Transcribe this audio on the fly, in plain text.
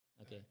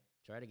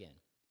Try it again.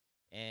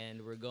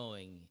 And we're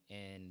going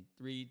in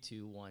 3,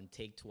 2, 1,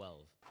 take 12.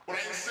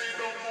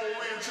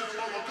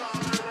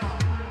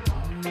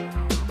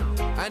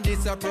 And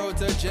it's a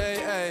protege,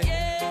 eh?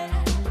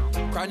 Yeah.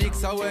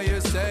 Chronics are where you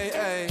say,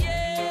 eh?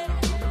 Yeah.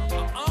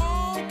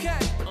 Okay.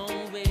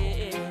 Oh,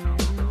 wait.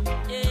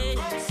 Yeah.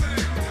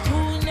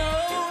 Who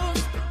knows?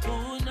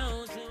 Who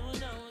knows? Who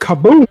knows?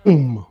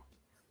 Kaboom!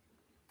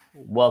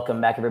 Welcome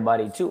back,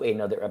 everybody, to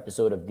another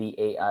episode of the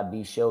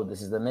AIB Show.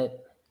 This is the Myth.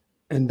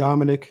 And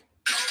Dominic.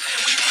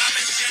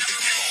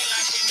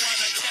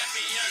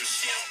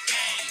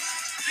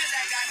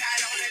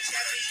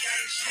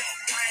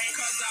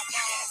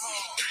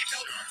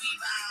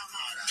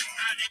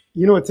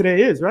 You know what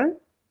today is, right?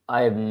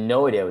 I have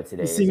no idea what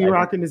today You is. see me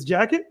rocking this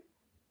jacket?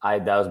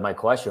 That was my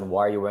question.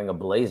 Why are you wearing a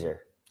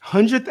blazer?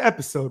 100th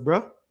episode,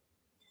 bro.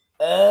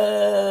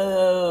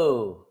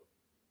 Oh.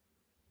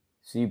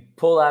 So you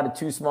pull out a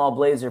too small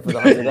blazer for the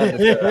 100th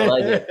episode. I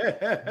like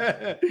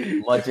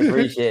it. Much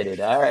appreciated.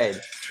 All right.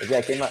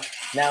 Okay, came up.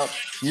 Now,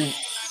 you...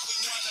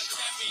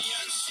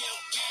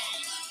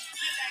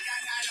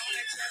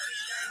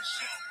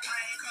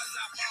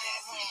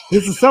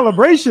 It's a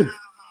celebration.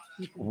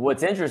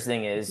 What's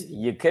interesting is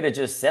you could have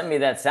just sent me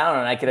that sound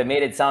and I could have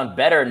made it sound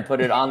better and put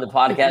it on the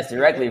podcast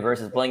directly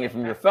versus playing it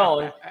from your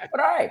phone.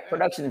 But all right,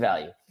 production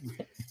value.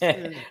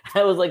 I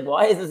was like,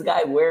 why is this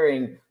guy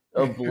wearing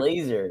a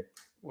blazer?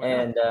 Wow.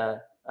 And all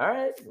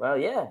right, well,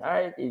 yeah, all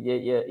right,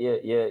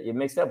 you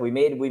mixed up. We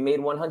made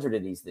 100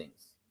 of these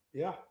things.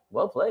 Yeah.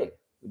 Well played.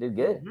 We did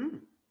good. Mm-hmm.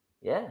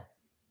 Yeah.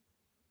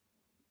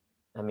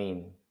 I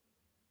mean,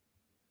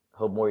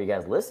 hope more of you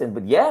guys listen,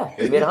 but yeah,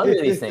 we made 100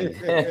 of these things.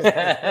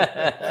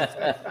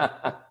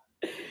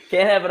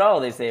 Can't have it all,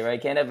 they say,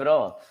 right? Can't have it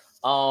all.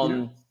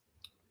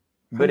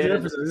 But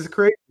this is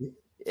crazy.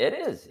 It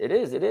is.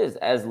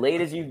 As late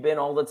as you've been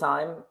all the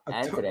time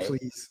today.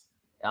 Please.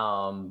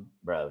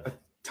 Bro. A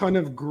ton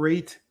of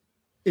great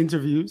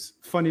interviews,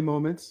 funny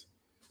moments.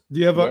 Do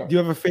you have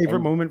a favorite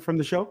moment from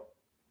the show?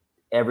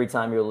 Every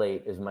time you're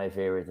late is my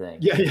favorite thing.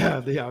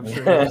 Yeah, I'm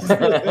sure.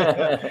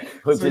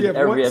 So you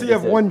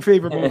have one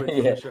favorite moment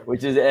from the show.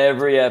 Which is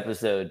every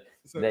episode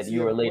that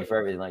you were late for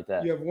everything like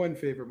that. You have one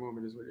favorite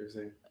moment is what you're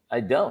saying.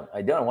 I don't.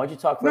 Why don't you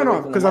talk further?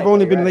 No, because I've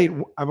only been late.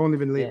 I've only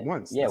been late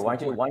once. Yeah, why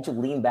don't you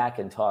lean back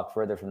and talk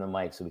further from the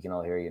mic so we can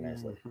all hear you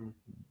nicely? Mm-hmm.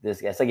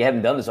 It's like you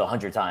haven't done this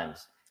 100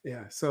 times.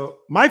 Yeah. So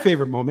my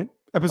favorite moment,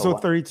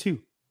 episode 32.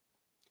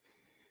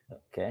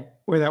 Okay.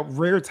 Where that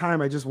rare time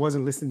I just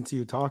wasn't listening to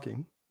you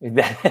talking. And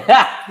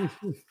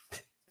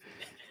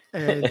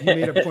he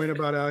made a point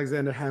about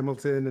Alexander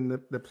Hamilton and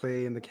the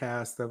play and the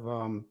cast of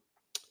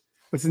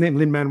what's his name?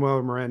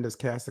 Lin-Manuel Miranda's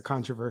cast, the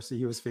controversy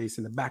he was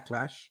facing, the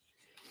backlash.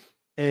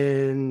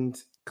 And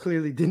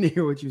clearly didn't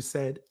hear what you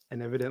said.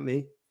 And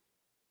evidently,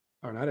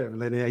 or not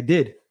evidently, I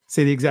did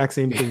say the exact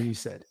same thing you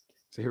said.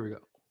 So here we go.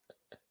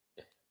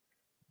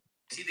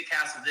 See the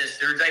cast of this,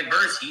 they're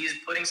diverse. He's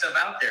putting stuff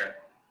out there,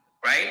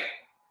 right?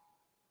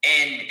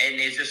 And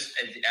it's just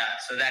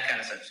so that kind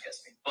of stuff just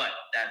gets me. But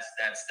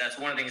that's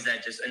one of the things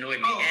that just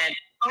annoyed me. And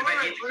if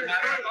I need to come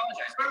out, I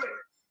apologize.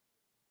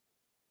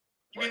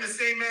 You mean the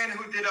same man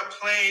who did a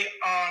play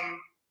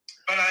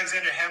about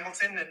Alexander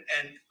Hamilton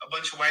and a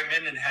bunch of white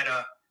men and had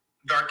a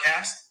dark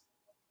cast?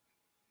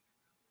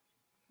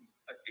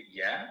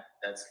 Yeah,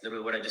 that's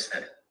literally what I just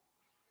said.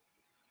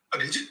 Oh,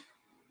 did you?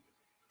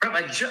 Bro,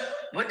 what?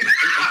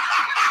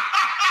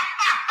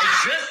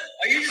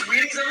 Are you just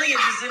reading something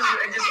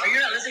and just are you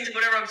not listening to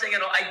whatever I'm saying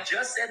at all? I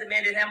just said the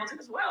man did Hamilton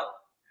as well.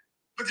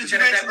 But did you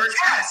mention diverse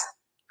cast?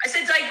 I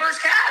said diverse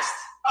cast.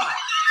 Oh.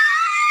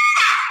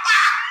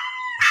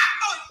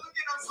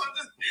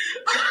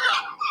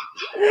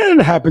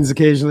 It happens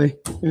occasionally.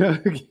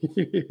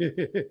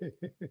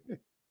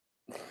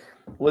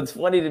 What's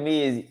funny to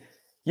me is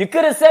you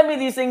could have sent me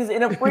these things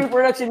in a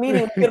pre-production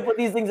meeting. You could have put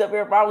these things up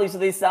here probably so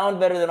they sound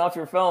better than off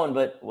your phone,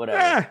 but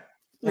whatever.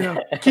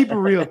 Keep it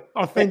real,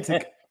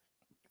 authentic.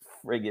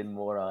 Friggin'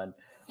 moron.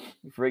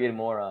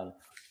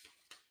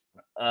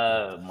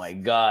 Oh my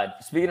God.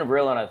 Speaking of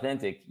real and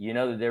authentic, you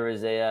know that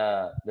there's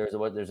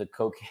a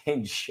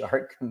cocaine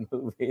shark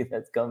movie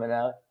that's coming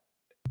out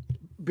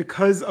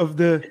because of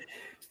the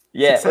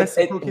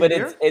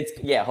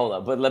hold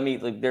on. But let me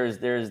there's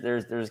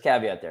a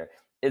caveat there.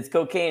 It's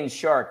Cocaine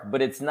Shark,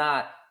 but it's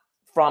not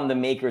from the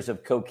makers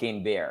of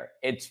Cocaine Bear.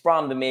 It's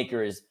from the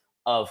makers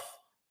of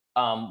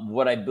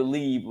what I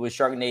believe was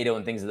Sharknado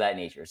and things of that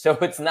nature. So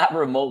it's not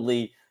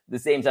remotely the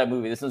same type of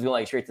movie. This one's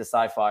going straight to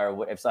Sci-Fi,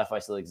 or if Sci-Fi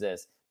still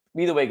exists.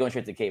 Either way, going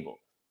straight to cable.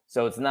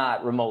 So it's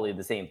not remotely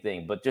the same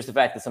thing. But just the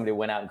fact that somebody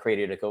went out and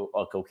created a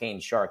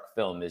Cocaine Shark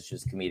film is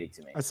just comedic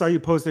to me. I saw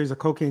you post there's a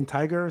Cocaine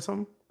Tiger or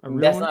something.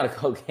 That's not a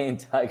Cocaine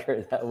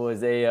Tiger. That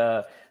was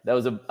a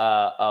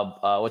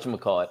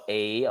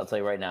whatchamacallit. I'll tell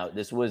you right now.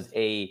 This was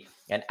an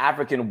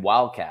African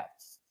wildcat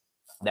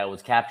that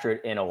was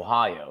captured in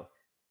Ohio.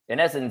 In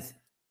essence,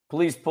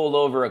 police pulled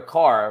over a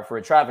car for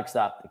a traffic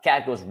stop. The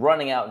cat goes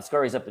running out and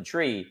scurries up a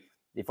tree.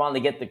 They finally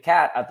get the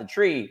cat out the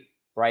tree,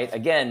 right?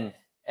 Again,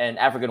 an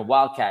African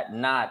wildcat,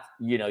 not,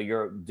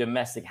 your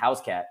domestic house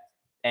cat.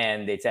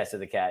 and they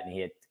tested the cat, and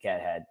the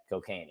cat had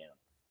cocaine in him.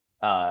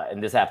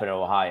 And this happened in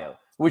Ohio,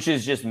 which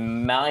is just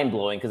mind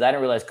blowing because I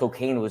didn't realize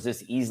cocaine was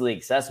this easily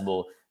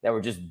accessible that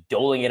we're just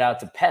doling it out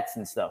to pets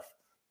and stuff,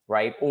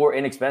 right? Or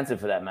inexpensive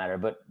for that matter.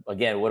 But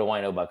again, what do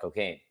I know about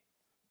cocaine?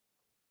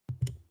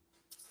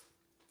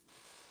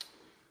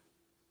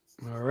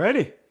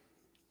 Alrighty.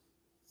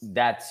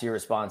 That's your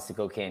response to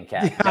cocaine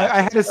cat. Yeah,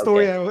 I had a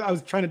story. Okay. I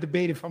was trying to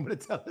debate if I'm going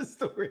to tell the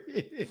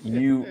story.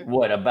 You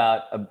what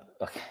about?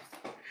 Okay.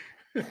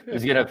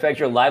 Is it going to affect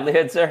your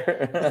livelihood,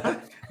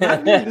 sir?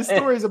 Not me. This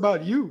story is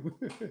about you.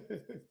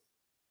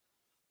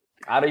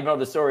 I don't even know what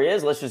the story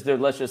is. Let's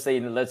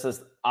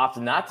just opt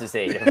not to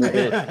say it.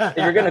 If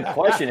you're going to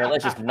question it,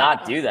 let's just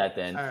not do that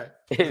then. All right.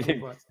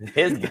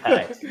 This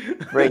guy,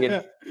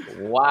 friggin'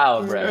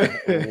 wow, bro.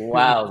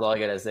 Wow is all I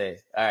got to say.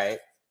 All right.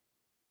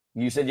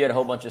 You said you had a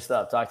whole bunch of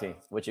stuff. Talk to me.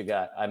 What you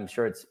got? I'm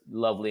sure it's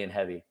lovely and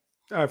heavy.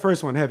 All right.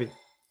 First one, heavy.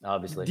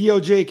 Obviously.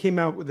 DOJ came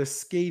out with a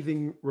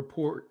scathing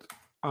report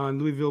on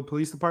Louisville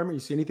Police Department. You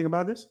see anything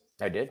about this?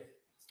 I did.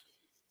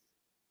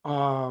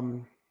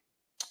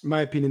 In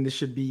my opinion, this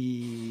should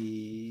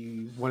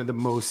be one of the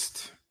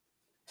most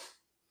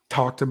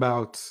talked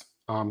about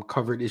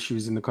covered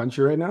issues in the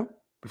country right now.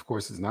 Of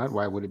course, it's not.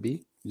 Why would it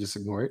be? You just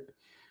ignore it.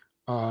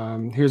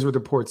 Here's what the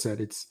report said.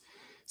 It's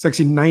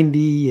actually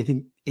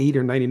 98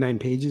 or 99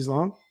 pages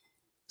long.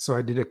 So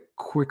I did a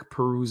quick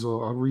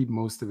perusal. I'll read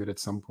most of it at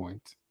some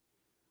point.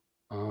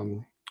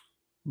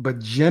 But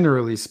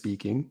generally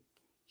speaking,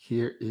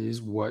 here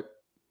is what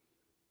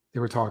they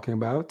were talking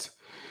about.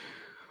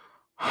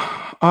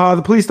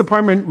 The police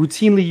department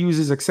routinely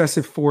uses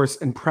excessive force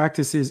and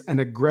practices an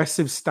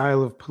aggressive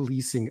style of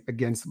policing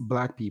against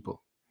Black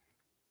people.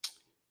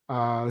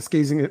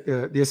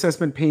 The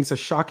assessment paints a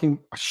shocking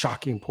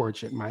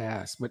portrait, my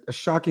ass, but a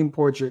shocking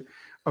portrait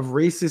of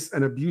racist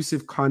and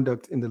abusive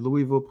conduct in the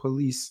Louisville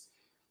Police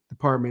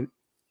Department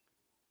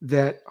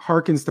that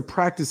harkens to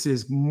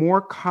practices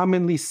more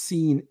commonly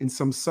seen in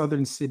some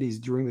southern cities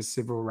during the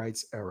civil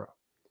rights era.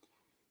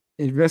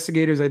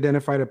 Investigators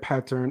identified a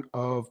pattern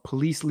of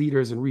police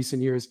leaders in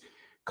recent years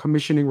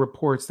commissioning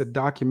reports that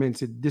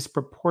documented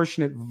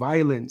disproportionate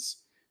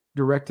violence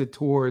directed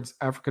towards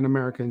African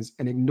Americans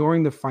and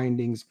ignoring the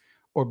findings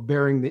or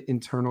bearing the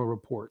internal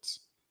reports.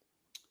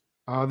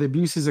 The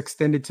abuse is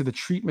extended to the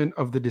treatment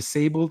of the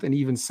disabled and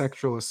even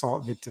sexual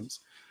assault victims.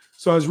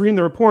 So I was reading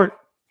the report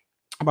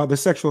about the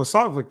sexual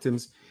assault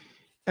victims,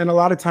 and a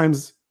lot of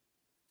times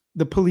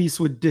the police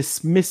would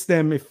dismiss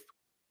them if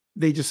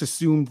they just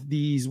assumed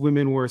these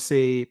women were,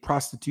 say,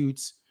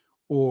 prostitutes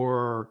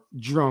or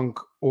drunk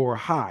or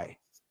high,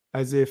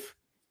 as if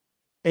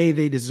A,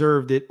 they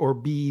deserved it, or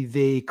B,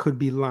 they could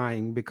be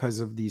lying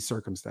because of these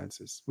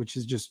circumstances, which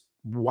is just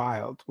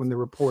wild when they're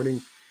reporting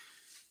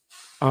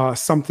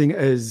something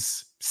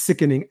as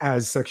sickening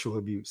as sexual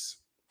abuse.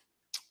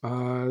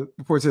 The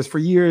report says, for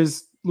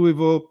years,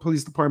 Louisville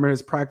Police Department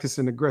has practiced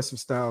an aggressive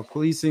style of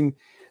policing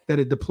that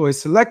it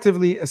deploys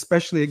selectively,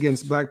 especially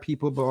against Black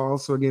people, but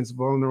also against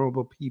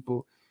vulnerable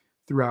people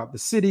throughout the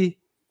city.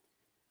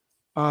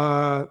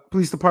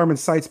 Police department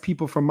cites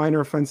people for minor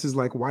offenses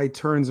like wide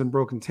turns and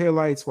broken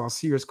taillights, while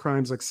serious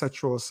crimes like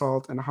sexual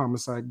assault and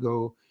homicide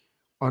go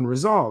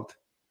unresolved.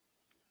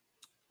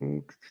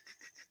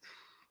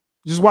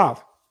 Just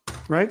wild,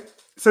 right? It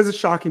says it's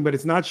shocking, but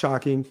it's not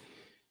shocking.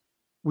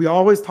 We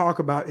always talk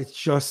about it's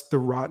just the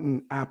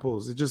rotten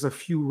apples. It's just a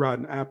few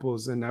rotten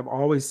apples. And I've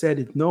always said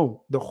it.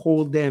 No, the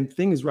whole damn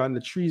thing is rotten. The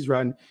tree is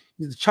rotten.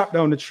 You need to chop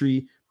down the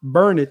tree,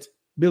 burn it,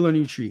 build a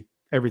new tree,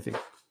 everything.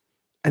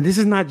 And this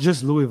is not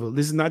just Louisville.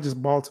 This is not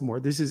just Baltimore.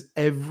 This is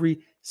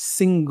every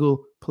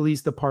single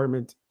police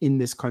department in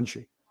this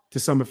country to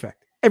some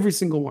effect. Every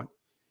single one.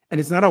 And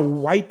it's not a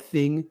white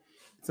thing.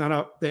 It's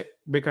not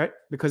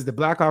because the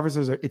Black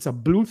officers it's a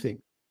blue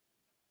thing.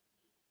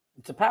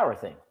 It's a power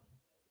thing.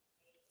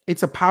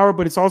 It's a power,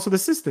 but it's also the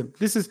system.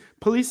 This is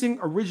policing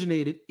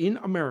originated in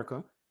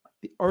America.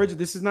 The origin.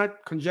 This is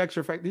not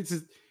conjecture fact. This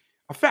is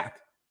a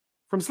fact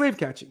from slave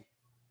catching.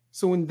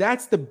 So when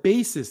that's the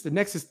basis, the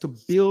nexus to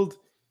build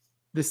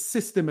the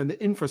system and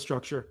the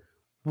infrastructure,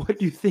 what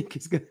do you think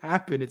is going to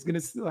happen? It's going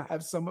to still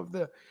have some of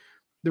the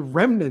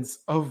remnants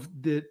of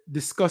the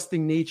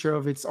disgusting nature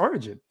of its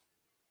origin.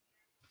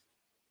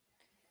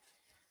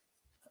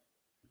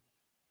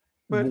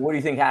 But what do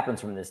you think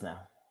happens from this now?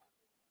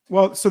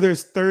 Well, so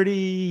there's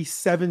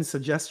 37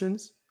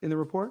 suggestions in the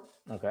report.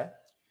 Okay.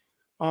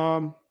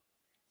 Some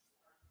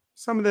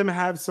of them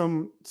have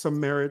some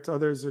merit.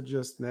 Others are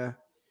just nah.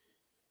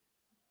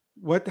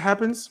 What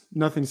happens?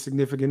 Nothing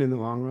significant in the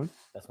long run.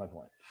 That's my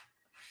point.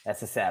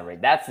 That's the sad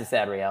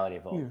reality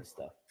of all this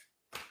stuff,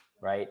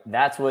 right?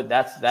 That's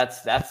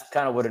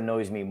kind of what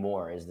annoys me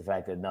more is the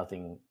fact that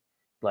nothing,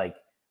 like.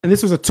 And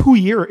this was a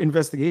 2-year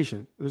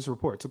investigation. This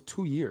report took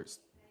 2 years,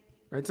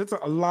 right? So it's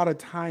a lot of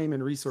time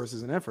and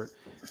resources and effort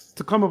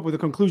to come up with a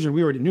conclusion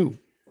we already knew.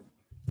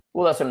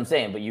 Well, that's what I'm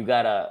saying. But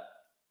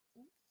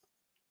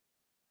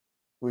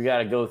we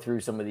gotta go through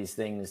some of these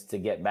things to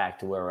get back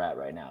to where we're at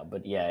right now.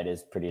 But yeah, it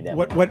is pretty damn.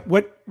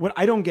 What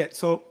I don't get.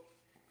 So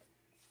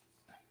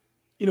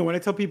when I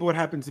tell people what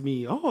happened to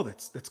me, oh,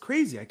 that's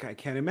crazy. I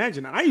can't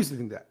imagine. And I used to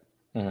think that,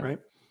 right?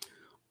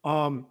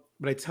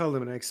 But I tell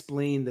them and I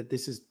explain that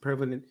this is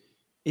prevalent.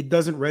 It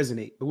doesn't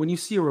resonate. But when you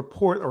see a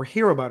report or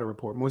hear about a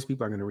report, most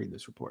people are going to read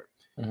this report,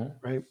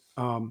 right?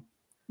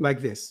 Like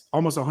this,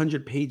 almost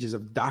 100 pages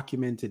of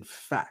documented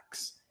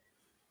facts.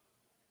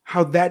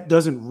 How that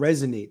doesn't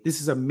resonate.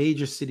 This is a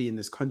major city in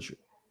this country,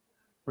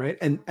 right?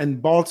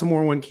 And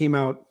Baltimore one came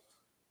out,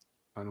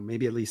 I don't know,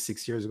 maybe at least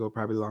 6 years ago,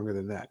 probably longer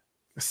than that.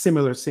 A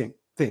similar thing.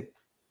 And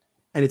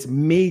it's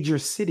major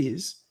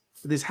cities.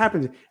 This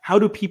happens. How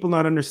do people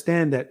not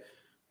understand that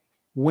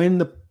when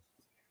the,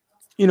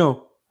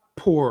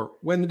 poor,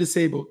 when the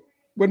disabled,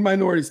 when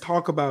minorities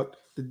talk about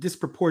the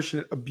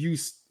disproportionate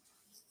abuse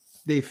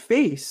they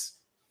face,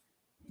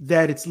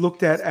 that it's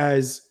looked at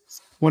as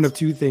one of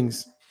two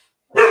things.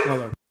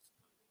 Bomba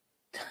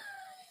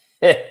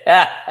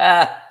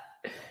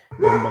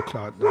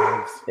clot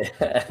dogs.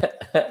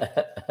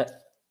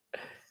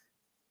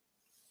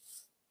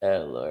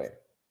 Oh Lord.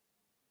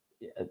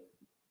 Yeah.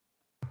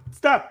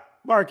 Stop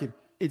barking.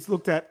 It's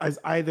looked at as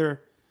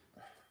either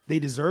they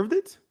deserved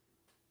it,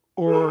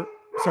 or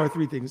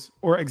three things,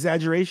 or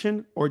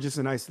exaggeration, or just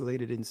an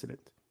isolated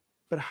incident.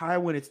 But how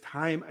when it's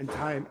time and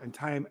time and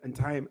time and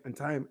time and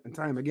time and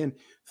time again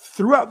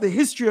throughout the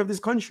history of this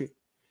country,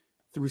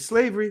 through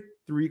slavery,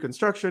 through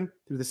Reconstruction,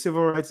 through the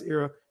Civil Rights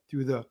era,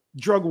 through the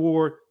drug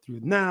war, through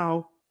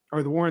now,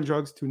 or the war on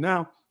drugs to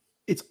now,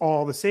 it's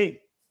all the same.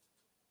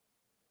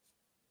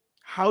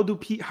 How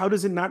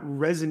does it not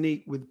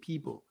resonate with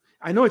people?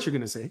 I know what you're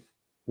going to say.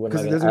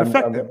 Because it doesn't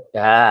affect them.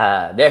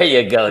 There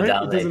you go, right?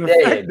 Dominic.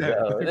 There you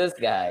go. This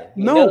guy.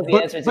 No,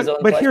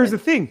 but here's the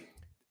thing.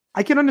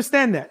 I can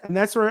understand that. And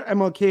that's where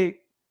MLK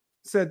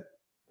said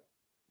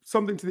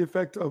something to the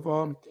effect of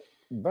bro,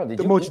 did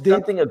you do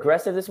something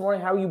aggressive this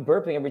morning? How are you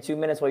burping every 2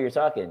 minutes while you're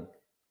talking?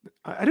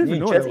 I didn't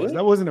even know what that was.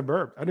 That wasn't a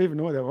burp. I didn't even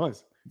know what that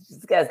was.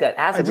 This guy's got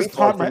acid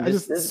reflux. I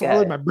just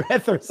swallowed my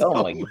breath or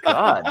something. Oh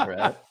my God,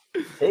 bro.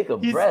 Take a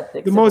breath.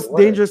 The most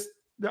dangerous,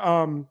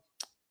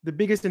 the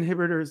biggest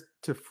inhibitors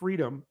to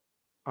freedom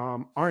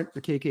aren't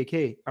the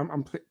KKK.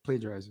 I'm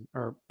plagiarizing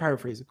or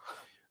paraphrasing.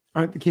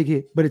 Aren't the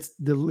KKK, but it's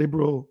the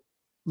liberal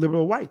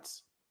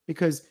whites,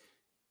 because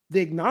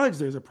they acknowledge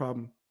there's a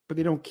problem, but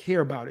they don't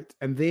care about it,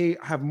 and they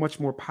have much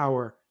more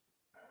power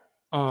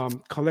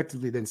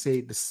collectively than,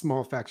 say, the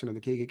small faction of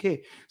the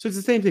KKK. So it's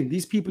the same thing.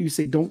 These people you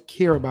say don't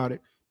care about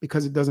it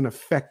because it doesn't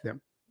affect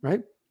them,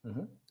 right?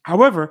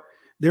 However,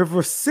 they're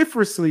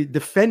vociferously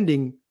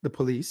defending the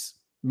police.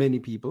 Many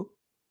people.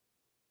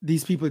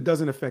 These people, it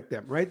doesn't affect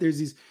them, right? There's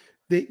these,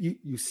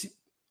 you see,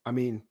 I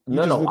mean,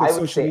 I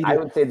would say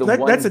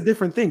that's a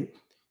different thing.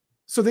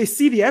 So they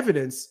see the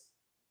evidence,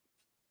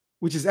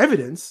 which is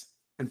evidence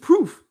and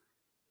proof,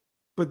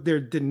 but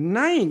they're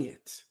denying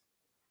it.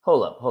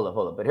 Hold up.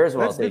 But here's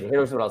what I'll say.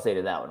 Here's what I'll say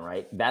to that one,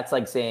 right? That's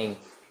like saying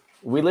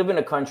we live in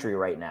a country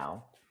right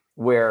now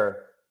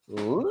where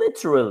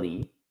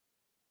literally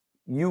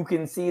you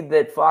can see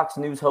that Fox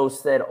News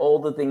hosts said all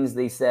the things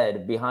they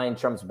said behind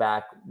Trump's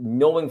back,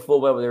 knowing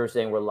full well what they were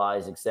saying were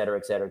lies, et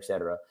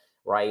cetera,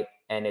 right?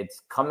 And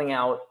it's coming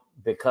out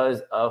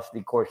because of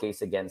the court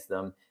case against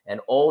them and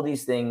all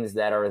these things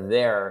that are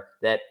there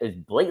that is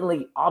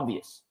blatantly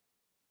obvious.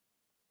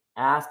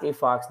 Ask a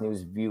Fox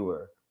News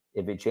viewer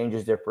if it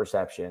changes their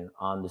perception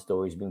on the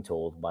stories being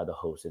told by the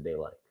host that they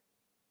like.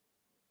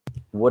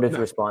 What if the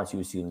response you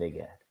assume they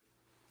get?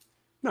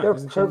 They're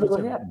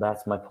perfectly happy.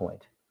 That's my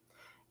point.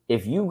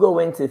 If you go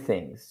into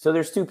things, so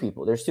there's two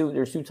people. There's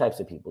two types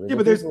of people.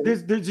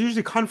 There's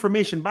usually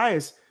confirmation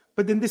bias,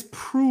 but then this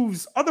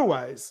proves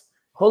otherwise.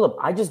 Hold up!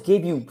 I just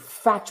gave you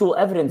factual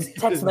evidence,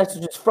 text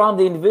messages from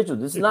the individual.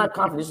 This is not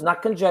confidence. This is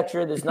not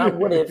conjecture. This is not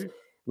what if.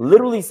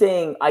 Literally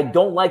saying, I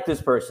don't like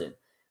this person.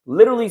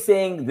 Literally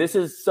saying, this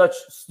is such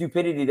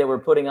stupidity that we're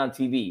putting on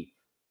TV.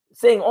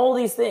 Saying all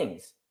these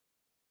things.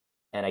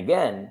 And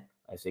again,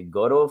 I say,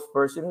 go to a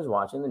person who's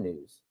watching the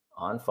news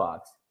on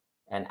Fox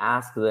and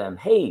ask them,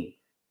 hey,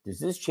 does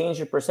this change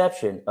your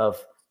perception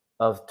of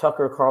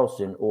Tucker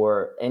Carlson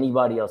or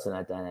anybody else in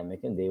that dynamic?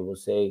 And they will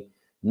say,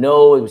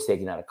 no, it was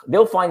taken out of.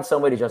 They'll find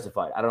some way to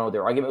justify it. I don't know what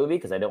their argument would be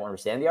because I don't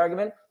understand the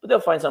argument, but they'll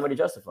find some way to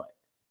justify it.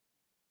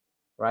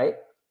 Right?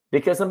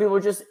 Because some people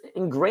are just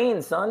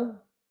ingrained, son.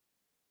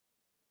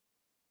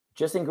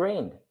 Just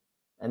ingrained.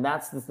 And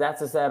that's the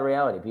sad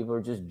reality. People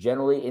are just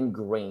generally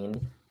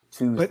ingrained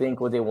to think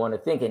what they want to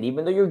think. And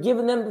even though you're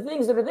giving them the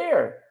things that are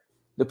there,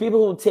 the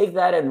people who take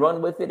that and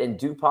run with it and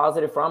do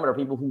positive from it are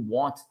people who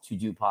want to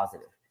do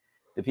positive.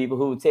 The people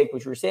who take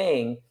what you're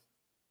saying,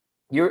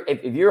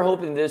 if you're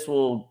hoping this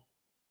will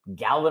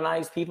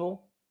galvanize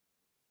people,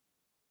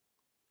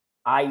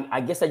 I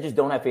guess I just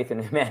don't have faith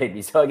in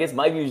humanity. So I guess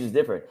my view is just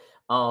different.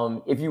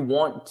 If you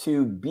want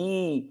to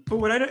be, but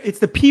what it's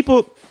the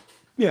people,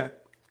 yeah.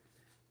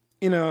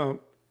 In a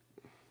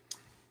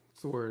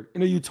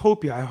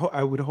utopia,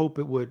 I would hope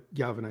it would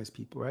galvanize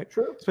people, right?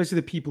 True. Especially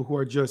the people who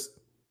are just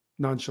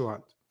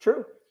nonchalant.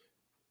 True.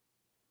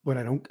 But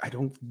I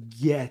don't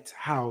get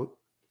how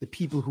the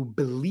people who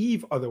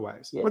believe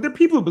otherwise, or there are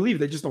people who believe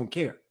they just don't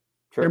care.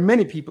 There are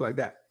many people like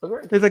that.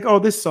 Agreed. They're like, oh,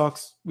 this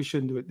sucks. We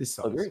shouldn't do it. This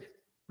sucks. Agreed.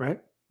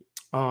 Right?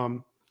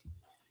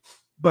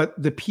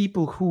 But the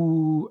people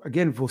who,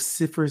 again,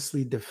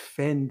 vociferously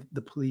defend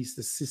the police,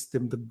 the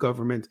system, the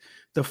government,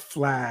 the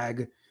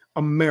flag,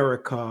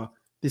 America,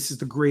 this is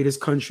the greatest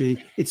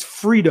country. It's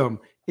freedom.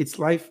 It's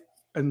life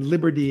and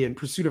liberty and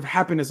pursuit of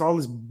happiness, all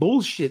this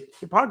bullshit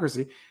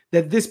hypocrisy,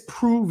 that this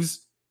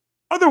proves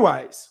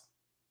otherwise.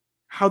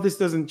 How this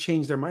doesn't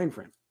change their mind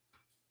frame.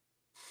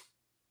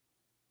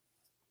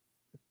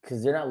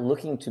 Because they're not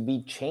looking to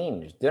be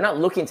changed. They're not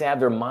looking to have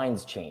their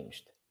minds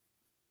changed.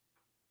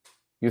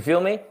 You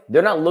feel me?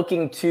 They're not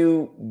looking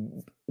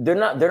to, they're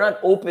not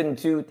open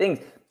to things.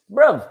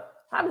 Bruv,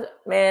 I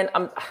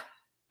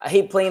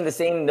hate playing the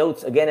same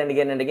notes again and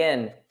again and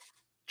again.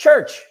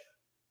 Church.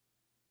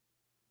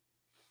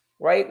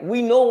 Right?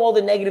 We know all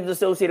the negatives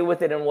associated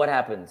with it and what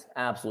happens.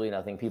 Absolutely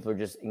nothing. People are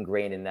just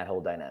ingrained in that whole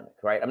dynamic,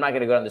 right? I'm not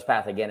going to go down this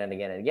path again and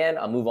again and again.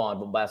 I'll move on,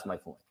 but that's my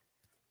point,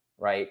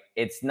 right?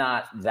 It's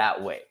not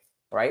that way,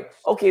 right?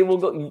 Okay, we'll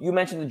go. You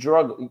mentioned the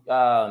drug.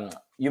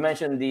 You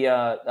mentioned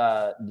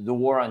the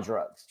war on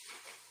drugs,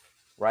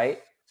 right?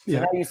 So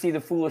now you see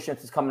the foolishness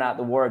that's coming out,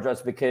 the war on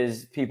drugs,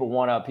 because people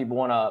want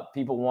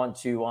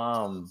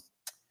to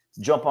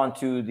jump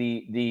onto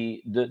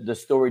the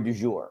story du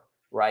jour,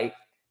 right?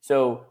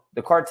 So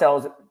the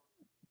cartels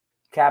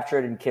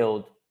captured and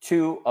killed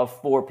 2 of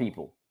 4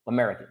 people,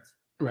 Americans.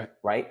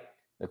 Right.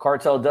 The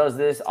cartel does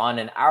this on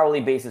an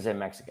hourly basis in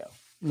Mexico,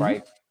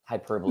 right?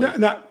 Hyperbole.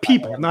 Not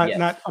people,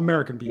 not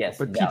American people,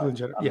 but people in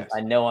general. Yes.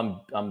 I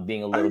know I'm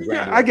being a little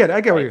grandiose. I get it.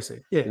 I get what you're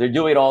saying. Yeah. They're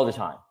doing it all the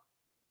time.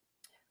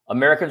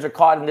 Americans are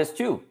caught in this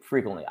too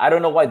frequently. I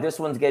don't know why this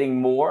one's getting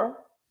more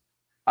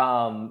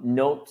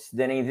notes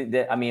than anything.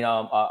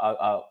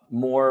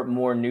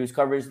 More news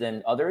coverage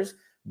than others.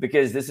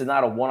 Because this is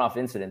not a one-off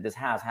incident. This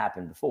has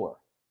happened before,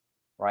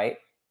 right?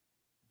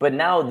 But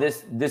now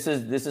this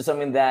is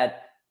something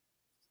that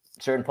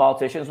certain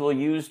politicians will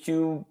use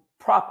to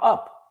prop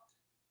up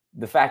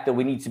the fact that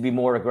we need to be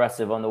more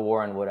aggressive on the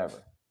war and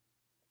whatever.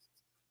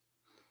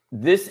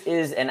 This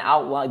is an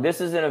outline. This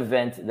is an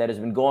event that has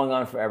been going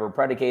on forever,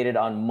 predicated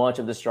on much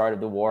of the start of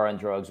the war on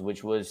drugs,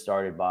 which was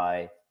started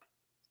by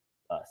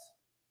us.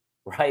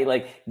 Right?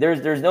 Like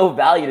there's no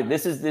value to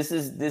this is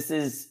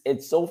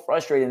it's so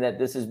frustrating that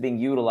this is being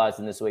utilized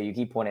in this way. You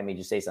keep pointing at me,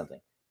 just say something.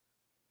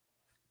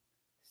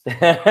 Say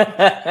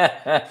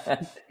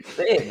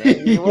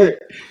it, man.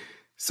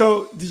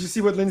 So did you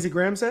see what Lindsey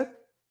Graham said?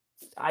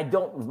 I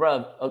don't,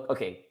 bro.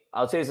 Okay.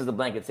 I'll say this as a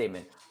blanket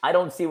statement. I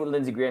don't see what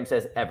Lindsey Graham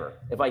says ever.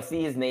 If I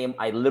see his name,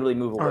 I literally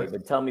move away. Right.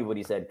 But tell me what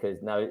he said,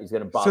 because now he's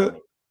going to bother me.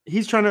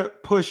 He's trying to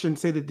push and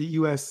say that the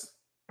U.S.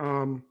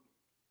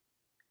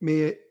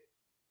 may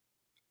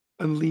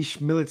unleash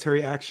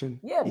military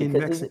action in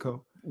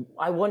Mexico.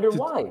 I wonder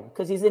why.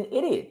 Because he's an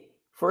idiot,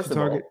 first of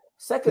all.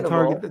 Second of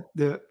all,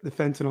 the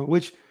fentanyl,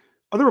 which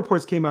other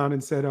reports came out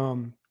and said,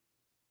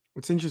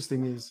 what's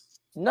interesting is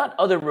not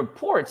other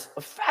reports,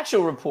 a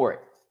factual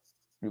report.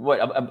 What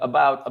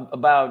about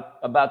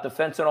the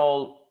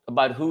fentanyl,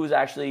 about who's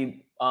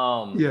actually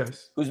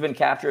who's been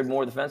captured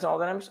more of the fentanyl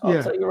than him?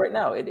 I'll tell you right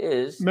now, it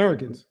is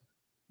Americans.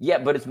 Yeah,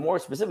 but it's more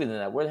specific than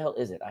that. Where the hell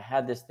is it? I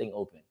had this thing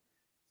open.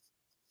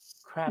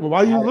 Crap. Well,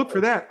 while you look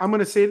for that, I'm going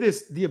to say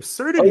this: the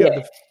absurdity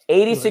of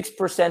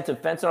 86%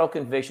 of fentanyl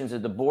convictions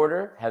at the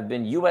border have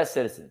been U.S.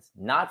 citizens,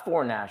 not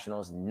foreign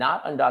nationals,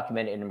 not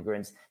undocumented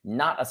immigrants,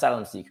 not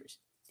asylum seekers.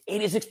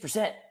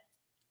 86%.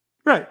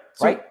 Right.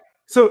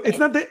 So it's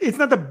not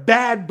the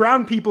bad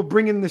brown people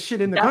bringing the shit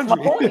in the country.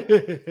 My point.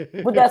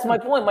 But that's my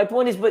point. My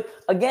point is, but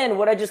again,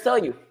 what I just tell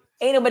you,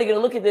 ain't nobody going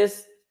to look at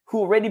this who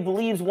already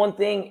believes one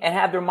thing and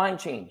have their mind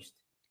changed.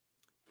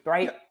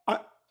 Right? Yeah,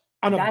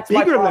 on a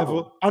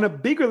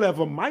bigger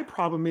level, my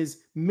problem is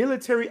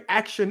military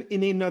action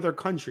in another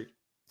country.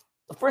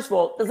 First of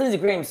all, Lindsey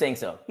Graham saying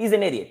so. He's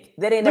an idiot.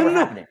 That ain't never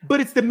happening.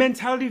 But it's the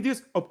mentality of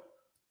this.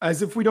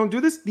 As if we don't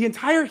do this, the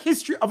entire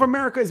history of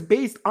America is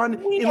based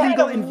on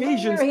illegal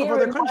invasions of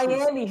other countries.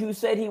 Miami, who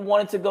said he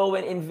wanted to go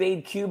and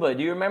invade Cuba.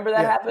 Do you remember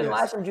that happened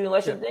last time, June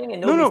election thing?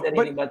 And nobody said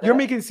anything about that. You're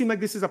making it seem like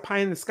this is a pie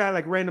in the sky,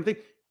 like random thing.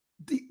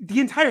 The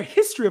entire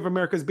history of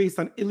America is based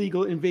on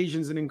illegal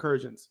invasions and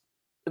incursions.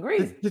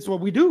 Agreed. That's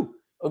what we do.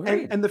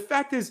 Agreed. And the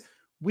fact is,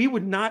 we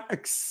would not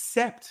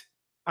accept.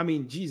 I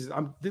mean, Jesus,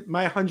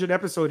 my 100th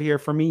episode here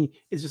for me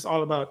is just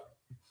all about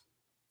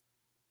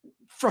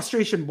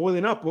frustration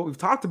boiling up. What we've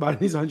talked about in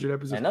these 100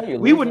 episodes. I know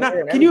we would not.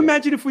 Can you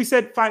imagine if we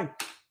said, "Fine,"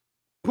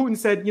 Putin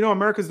said, "You know,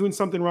 America's doing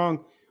something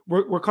wrong.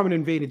 We're coming to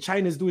invade it.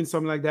 China's doing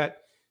something like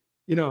that."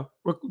 You know,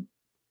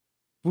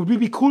 would we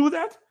be cool with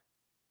that?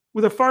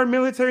 With a foreign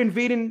military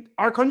invading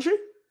our country?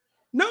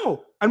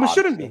 No, and we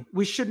shouldn't be.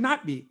 We should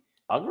not be.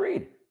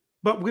 Agreed.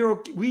 But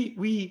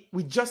we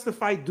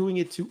justify doing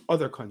it to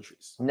other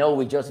countries. No,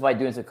 we justify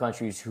doing it to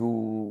countries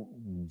who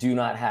do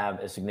not have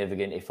a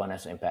significant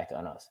financial impact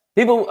on us.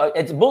 People,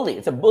 it's bully.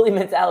 It's a bully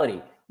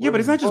mentality. Yeah,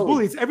 but it's not just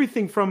bully. It's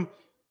everything from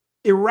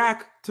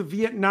Iraq to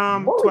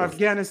Vietnam to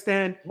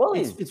Afghanistan.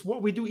 Bullies. It's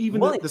what we do.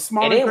 Even the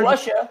smaller countries.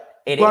 Russia.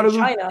 It ain't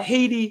China.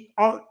 Haiti.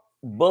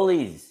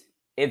 Bullies.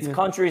 It's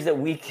countries that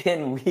we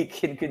can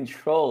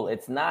control.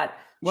 It's not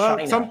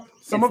China.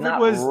 Some of it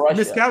was Russia.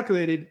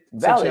 miscalculated,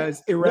 such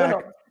as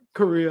Iraq,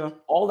 Korea,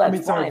 all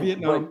that's fine.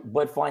 Vietnam.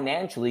 But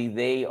financially,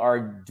 they are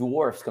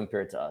dwarfs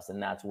compared to us,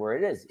 and that's where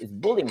it is. It's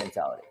bully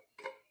mentality,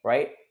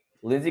 right?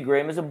 Lindsey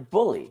Graham is a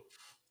bully.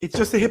 It's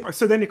just a hip.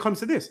 So then it comes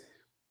to this.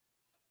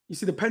 You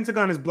see, the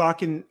Pentagon is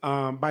blocking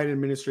Biden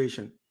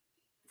administration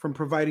from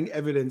providing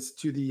evidence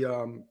to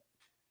the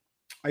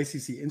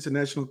ICC,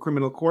 International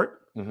Criminal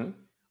Court, that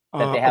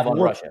they have on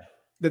Russia.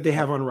 That they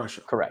have on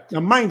Russia. Correct. Now,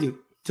 mind you,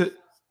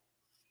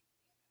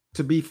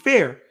 to be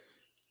fair,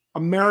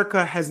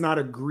 America has not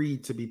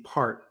agreed to be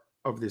part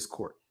of this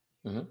court.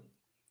 Right?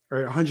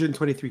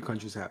 123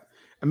 countries have.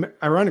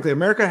 Ironically,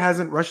 America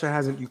hasn't, Russia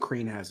hasn't,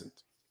 Ukraine hasn't.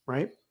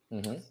 Right?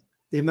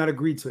 They've not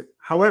agreed to it.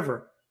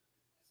 However,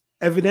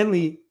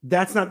 evidently,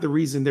 that's not the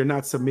reason they're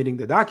not submitting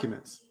the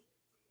documents.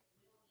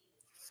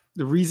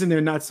 The reason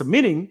they're not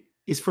submitting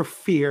is for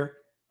fear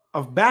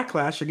of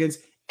backlash against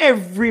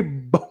every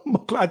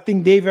bumbleclad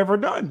thing they've ever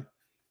done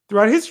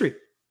throughout history,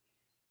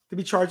 to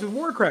be charged with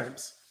war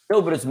crimes.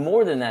 No, but it's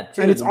more than that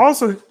too. And it's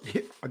also,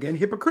 again,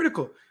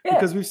 hypocritical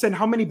because we've sent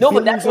how many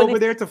billions over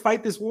there to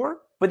fight this war?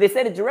 But they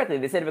said it directly.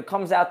 They said if it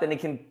comes out, then it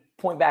can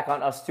point back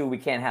on us too. We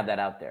can't have that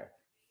out there,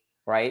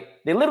 right?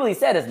 They literally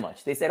said as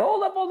much. They said,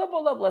 hold up.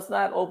 Let's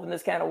not open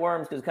this can of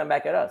worms because come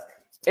back at us.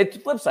 It's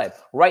the flip side.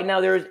 Right now,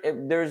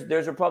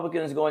 there's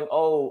Republicans going,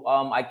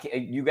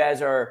 you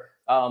guys are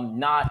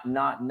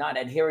not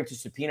adhering to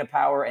subpoena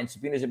power, and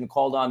subpoenas have been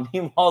called on.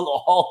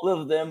 Meanwhile, all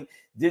of them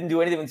didn't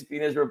do anything when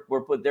subpoenas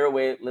were put their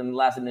way in the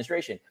last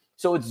administration.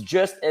 So it's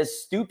just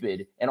as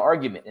stupid an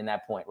argument in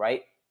that point,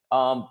 right?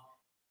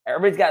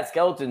 Everybody's got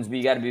skeletons, but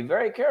you got to be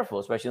very careful,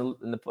 especially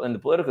in the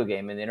political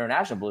game, in the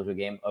international political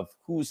game, of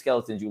whose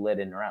skeletons you let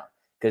in and around,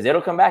 because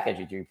it'll come back at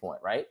you, to your point,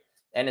 right?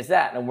 And it's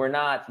that, and we're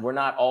not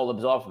all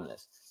absolved from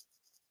this.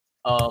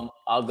 I'll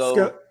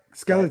go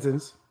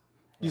skeletons.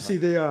 You see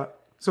the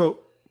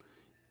so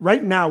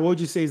right now, what would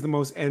you say is the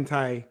most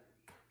anti-trans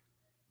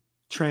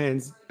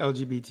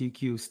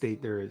LGBTQ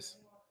state there is?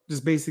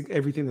 Just basic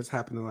everything that's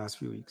happened in the last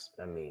few weeks.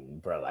 I mean,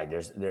 bro, like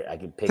I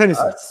could pick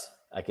Tennessee. us.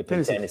 I could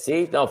pick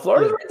Tennessee. No,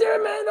 Florida's right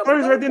there, man. No,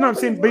 Florida's right there. No, I'm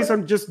saying based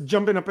on just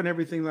jumping up and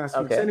everything last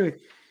week. So anyway,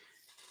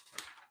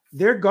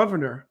 their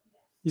governor.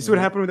 You see what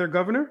happened with their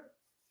governor?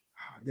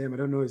 Oh, damn, I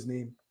don't know his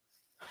name.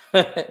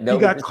 No, he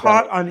got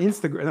caught on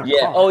Instagram.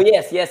 Yeah. Oh,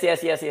 yes. On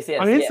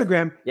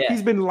Instagram,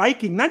 he's been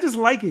liking, not just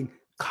liking,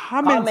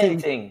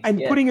 commenting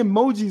and putting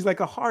emojis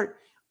like a heart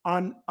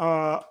on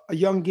a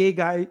young gay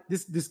guy.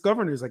 This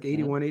governor is like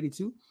 81,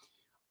 82,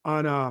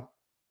 on a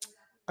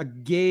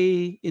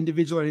gay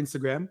individual on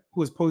Instagram who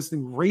was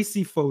posting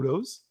racy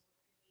photos,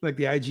 like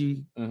the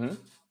IG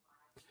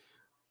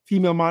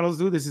female models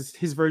do. This is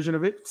his version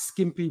of it.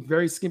 Skimpy,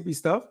 very skimpy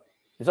stuff.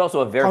 There's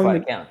also a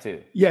verified account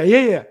too.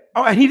 Yeah.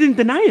 Oh, and he didn't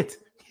deny it.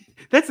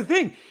 That's the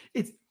thing.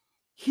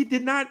 He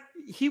did not.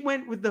 He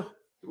went with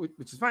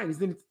which is fine.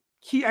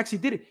 He actually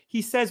did it.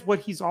 He says what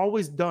he's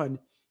always done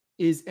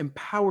is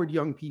empowered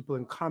young people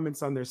and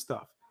comments on their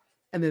stuff.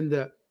 And then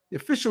the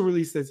official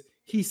release says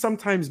he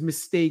sometimes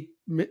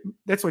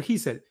that's what he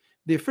said.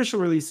 The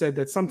official release said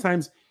that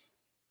sometimes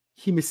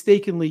he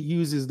mistakenly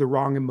uses the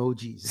wrong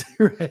emojis,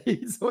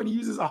 right? So when he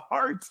uses a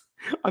heart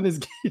on this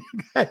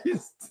guy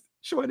is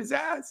showing his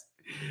ass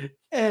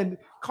and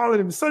calling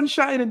him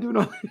sunshine and doing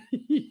all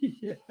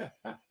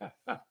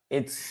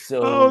It's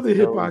so the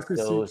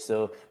hypocrisy.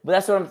 So but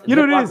that's what I'm you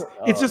know what it is?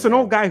 It's just an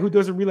old guy who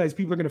doesn't realize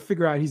people are gonna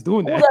figure out he's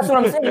doing that. Well, that's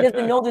what I'm saying. He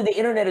doesn't know that the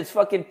internet is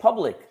fucking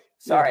public.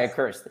 Sorry, I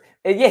cursed.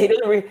 And he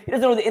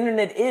doesn't know what the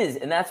internet is,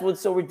 and that's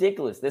what's so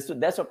ridiculous.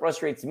 That's what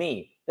frustrates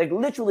me. Like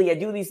literally, I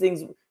do these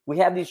things. We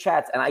have these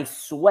chats, and I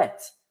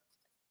sweat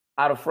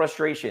out of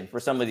frustration for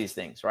some of these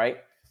things, right?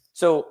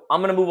 So I'm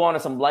gonna move on to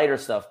some lighter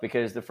stuff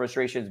because the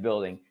frustration is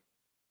building.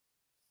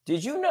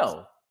 Did you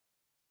know?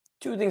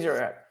 Two things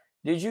are.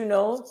 Did you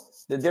know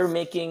that they're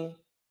making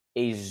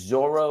a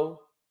Zorro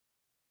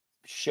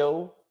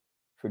show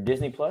for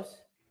Disney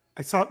Plus?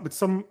 I saw, but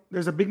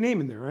there's a big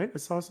name in there, right? I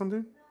saw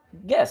something.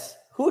 Yes.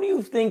 Who do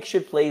you think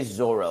should play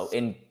Zorro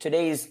in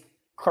today's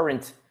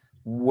current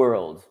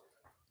world?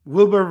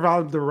 Wilbur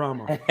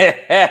Valderrama.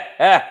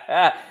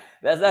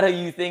 That's not how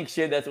you think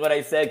should. That's what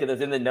I said because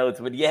it's in the notes.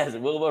 But yes,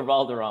 Wilbur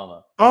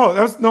Valderrama. Oh,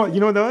 that was no. You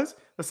know what that was?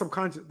 That's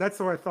subconscious. That's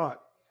what I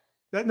thought.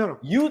 No.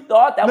 You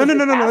thought that? No.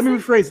 Let me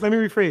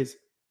rephrase.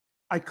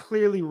 I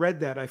clearly read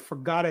that. I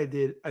forgot I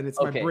did, and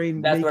it's my brain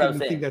making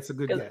me think that's a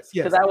good guess.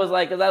 Yes. Because I was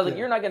like,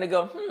 you're not gonna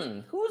go.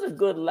 Who's a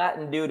good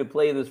Latin dude to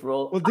play this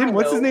role? Well,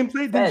 what's his name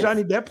play? Did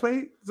Johnny Depp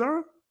play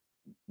Zorro?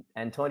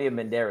 Antonio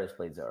Banderas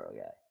played Zorro.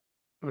 Yeah.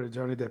 What did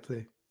Johnny Depp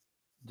play?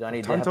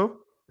 Johnny Tonto? Depp.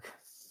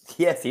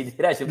 Yes, he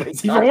did actually play.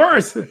 It's even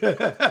worse.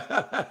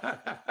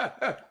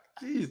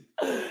 Jeez.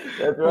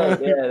 That's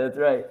right. Yeah, that's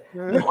right.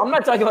 No, I'm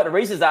not talking about the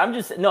racism.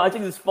 I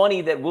think it's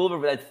funny that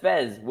Wilbur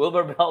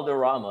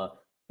Valderrama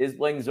is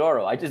playing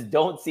Zorro. I just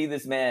don't see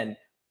this man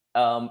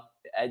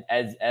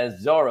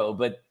as Zorro,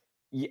 but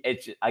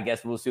I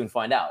guess we'll soon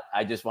find out.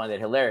 I just find it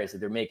hilarious that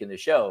they're making the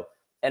show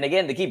And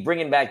again, they keep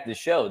bringing back the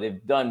show.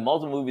 They've done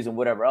multiple movies and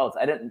whatever else.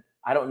 I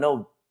don't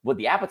know what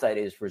the appetite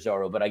is for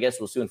Zorro, but I guess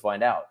we'll soon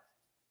find out.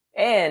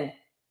 And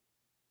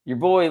your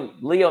boy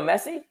Leo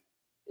Messi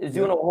is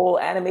doing a whole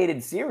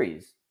animated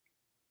series.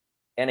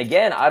 And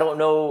again, I don't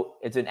know.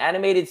 It's an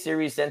animated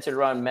series centered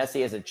around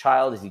Messi as a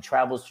child as he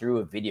travels through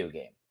a video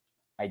game.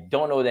 I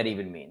don't know what that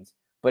even means.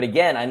 But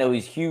again, I know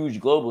he's huge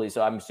globally,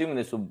 so I'm assuming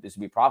this will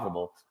be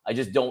profitable. I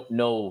just don't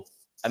know.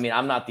 I mean,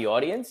 I'm not the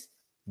audience,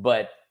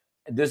 but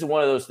this is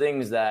one of those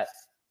things that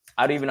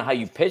I don't even know how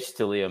you pitch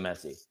to Leo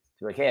Messi. It's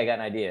like, hey, I got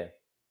an idea.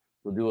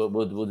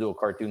 We'll do a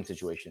cartoon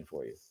situation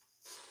for you.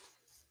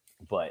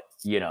 But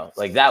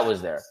like that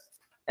was there.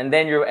 And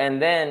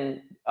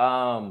then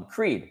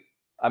Creed.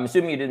 I'm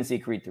assuming you didn't see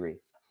Creed 3.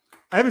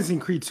 I haven't seen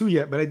Creed 2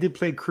 yet, but I did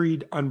play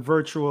Creed on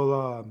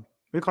virtual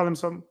we call them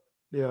something?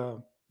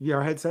 The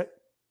VR headset.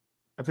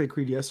 I played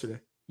Creed yesterday.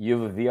 You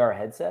have a VR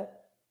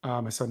headset?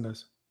 My son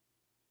does.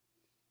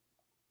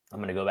 I'm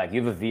gonna go back.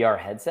 You have a VR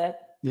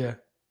headset? Yeah.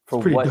 For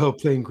it's pretty what?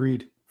 dope playing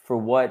Creed. For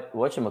what?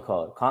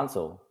 Whatchamacallit?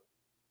 Console?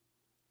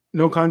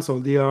 No console.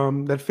 The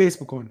that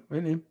Facebook one.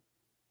 Right name?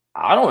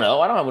 I don't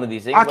know. I don't have one of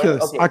these things.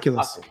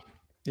 Oculus.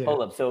 Yeah.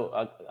 Hold up.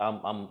 So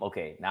I'm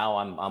okay. Now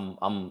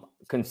I'm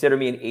consider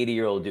me an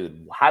 80-year-old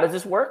dude. How does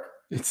this work?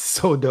 It's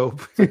so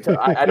dope.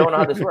 I don't know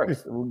how this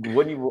works.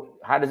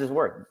 How does this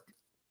work?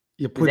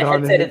 You put the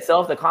on headset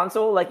itself, the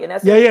console, like in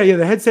essence. Yeah.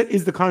 The headset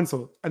is the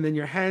console, and then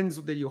your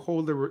hands that you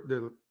hold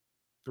the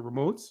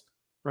remotes,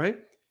 right?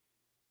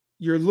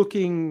 You're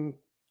looking.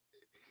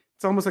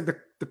 It's almost like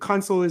the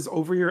console is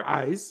over your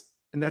eyes,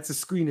 and that's a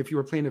screen. If you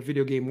were playing a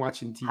video game,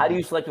 watching TV. How do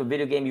you select what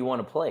video game you want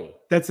to play?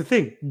 That's the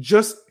thing.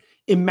 Just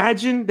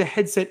imagine the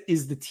headset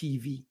is the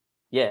TV.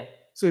 Yeah.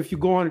 So if you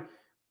go on,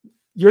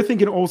 you're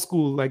thinking old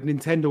school like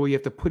Nintendo, where you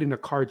have to put in a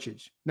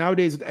cartridge.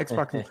 Nowadays with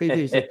Xbox and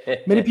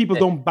PlayStation, many people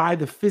don't buy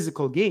the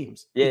physical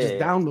games. They just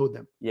download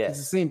them. Yeah. It's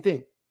the same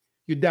thing.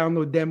 You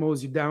download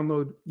demos.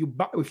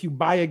 If you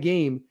buy a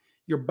game,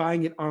 you're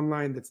buying it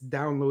online. That's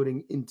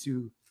downloading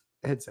into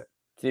the headset.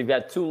 So you've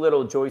got two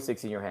little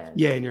joysticks in your hand.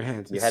 Yeah, in your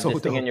hands. You have this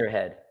thing in your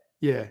head.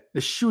 Yeah,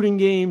 the shooting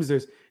games.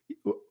 There's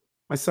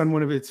my son.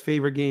 One of his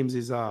favorite games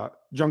is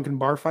Drunken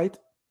Bar Fight.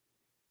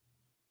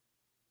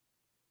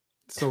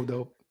 So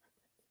dope.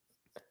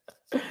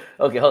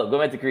 Okay, hold on. Go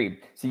back to Creed.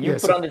 So you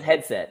put on this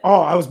headset. Oh,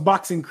 I was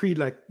boxing Creed.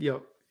 Like,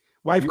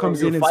 wife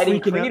comes in and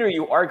fighting freaking Creed, out. or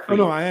you are Creed?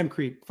 Oh no, I am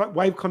Creed.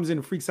 Wife comes in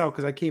and freaks out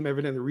because I came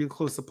evidently real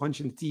close to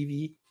punching the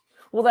TV.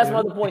 Well, that's my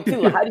other point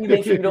too. How do you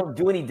make sure you don't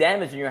do any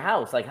damage in your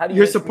house? Like, how do you?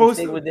 You're supposed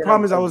to. The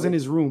problem is, I was in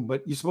his room,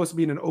 but you're supposed to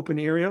be in an open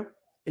area,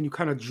 and you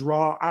kind of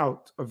draw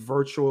out a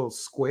virtual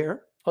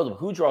square. Hold on,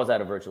 who draws out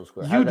a virtual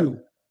square? You do.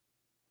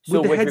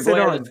 So when you're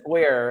going out of the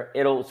square,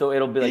 it'll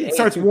be like it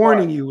starts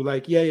warning you,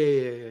 like, yeah,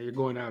 you're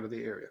going out of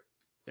the area.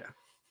 Yeah.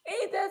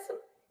 Hey,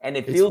 and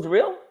it feels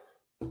real.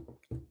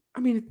 I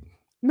mean,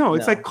 no,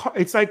 it's like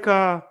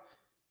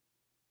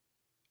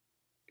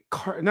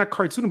not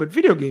cartoon, but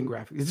video game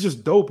graphics. It's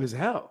just dope as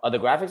hell. Are the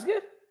graphics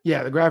good?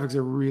 Yeah, the graphics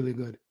are really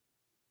good.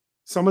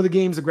 Some of the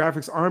games, the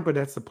graphics aren't, but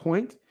that's the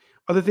point.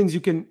 Other things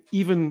you can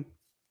even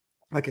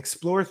like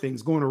explore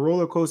things. Go on a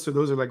roller coaster.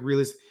 Those are like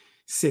really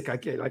sick. I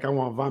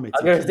want to vomit.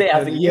 I was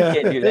gonna say, you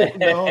can't do that.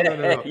 No.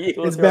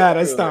 It's bad.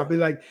 I stopped. It's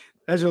like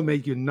that should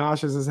make you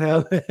nauseous as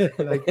hell.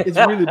 Like it's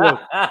really dope.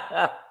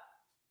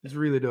 It's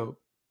really dope.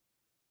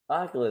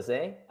 Oculus,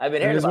 eh? I've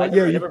been hearing about it.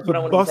 Yeah,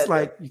 you bust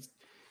like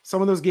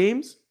some of those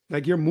games.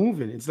 Like you're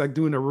moving. It's like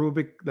doing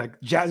aerobic, like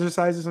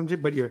jazzercise or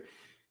something, but you're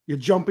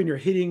jumping, you're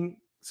hitting.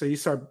 So you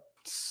start,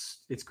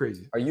 it's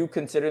crazy. Are you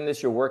considering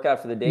this your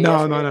workout for the day?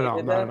 No, not at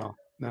all.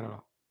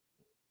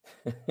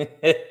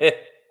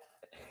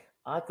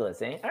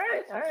 Oculus, eh? All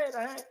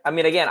right. I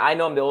mean, again, I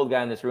know I'm the old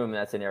guy in this room in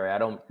that scenario.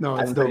 I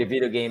haven't played a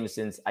video game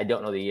since I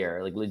don't know the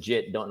year. Like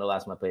legit don't know the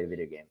last time I played a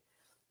video game.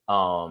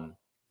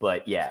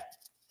 But yeah.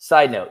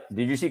 Side note,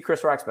 did you see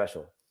Chris Rock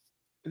special?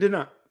 I did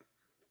not.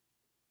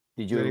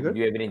 Do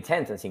you have an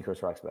intent on seeing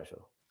Chris Rock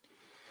special?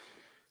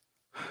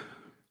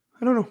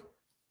 I don't know.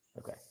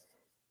 Okay.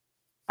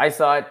 I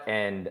saw it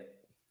and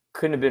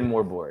couldn't have been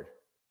more bored.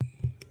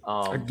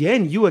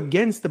 Again, you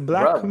against the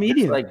black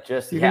comedian. You're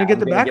gonna get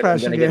the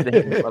backlash again.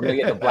 I'm gonna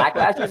get the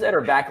backlash, you said,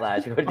 or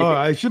backlash?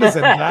 I should have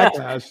said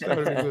backlash. That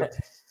would have been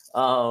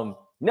good.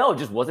 No, it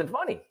just wasn't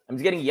funny. I'm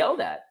just getting yelled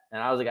at.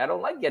 And I was like, I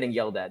don't like getting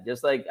yelled at.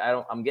 Just like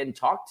I'm getting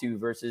talked to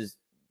versus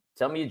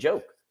tell me a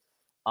joke.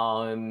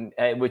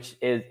 Which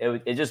is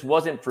it just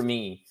wasn't for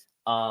me.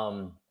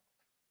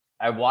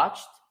 I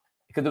watched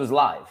because it was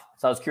live,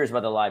 so I was curious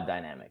about the live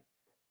dynamic.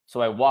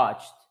 So I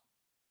watched.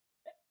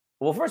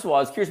 Well, first of all, I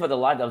was curious about the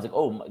live. I was like,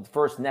 oh, my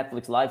first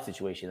Netflix live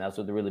situation. That's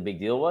what the really big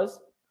deal was.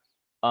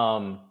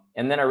 And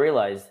then I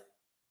realized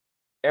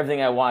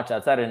everything I watch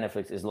outside of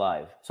Netflix is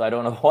live. So I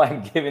don't know why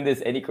I'm giving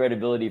this any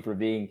credibility for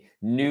being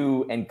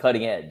new and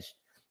cutting edge.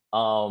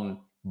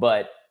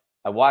 But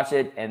I watched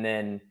it, and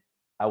then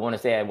I want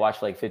to say I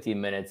watched like 15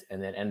 minutes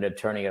and then ended up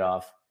turning it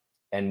off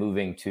and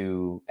moving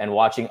to and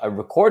watching a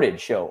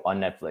recorded show on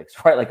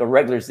Netflix, right? Like a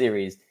regular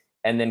series,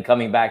 and then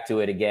coming back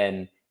to it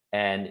again,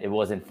 and it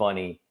wasn't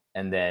funny,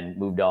 and then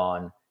moved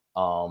on.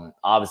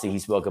 Obviously, he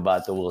spoke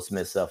about the Will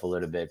Smith stuff a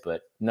little bit,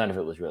 but none of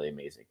it was really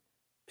amazing.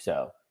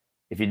 So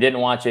if you didn't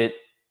watch it,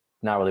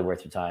 not really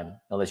worth your time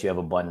unless you have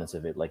abundance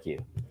of it like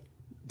you.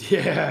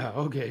 Yeah.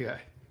 Okay,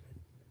 guy.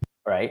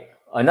 Right.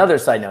 Another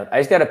side note, I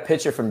just got a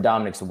picture from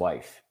Dominic's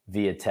wife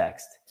via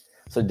text.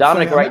 So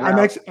Dominic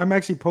now, I'm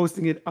actually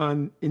posting it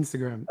on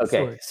Instagram. Okay,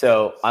 Sorry.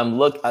 so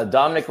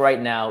Dominic right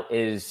now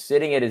is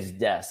sitting at his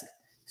desk.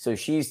 So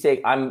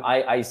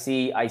I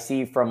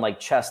see from like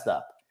chest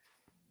up.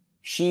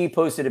 She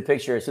posted a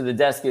picture. So the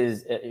desk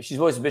is she's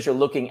posted a picture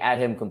looking at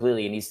him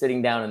completely, and he's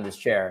sitting down in this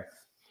chair,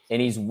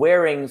 and he's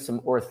wearing some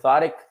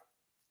orthotic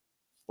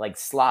like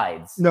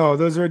slides. No,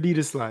 those are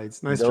Adidas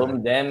slides. Nice try.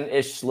 Them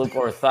ish look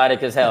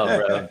orthotic as hell,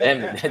 bro.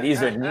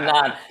 These are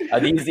not.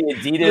 Are these the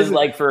Adidas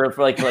like for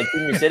like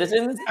senior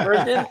citizens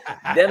version?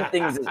 Them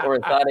things is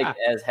orthotic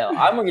as hell.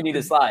 I'm wearing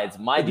Adidas slides.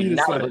 Mine do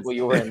not look what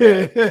you're wearing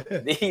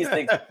there. These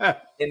things,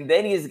 and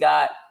then he's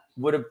got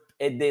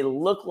they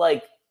look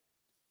like.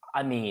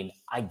 I mean,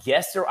 I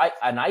guess they're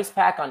an ice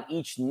pack on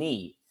each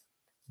knee,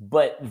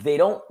 but they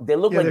don't. They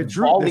look like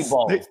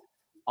volleyballs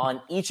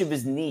on each of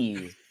his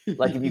knees.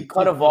 Like if you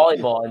cut a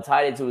volleyball and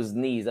tied it to his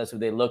knees, that's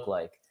what they look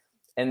like.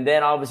 And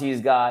then obviously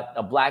he's got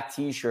a black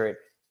t-shirt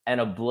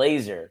and a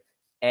blazer.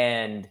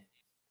 And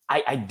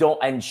I don't,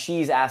 and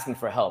she's asking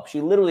for help.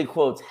 She literally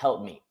quotes,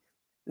 "Help me."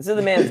 This is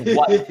the man's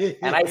wife.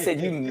 And I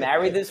said, "You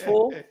married this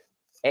fool?"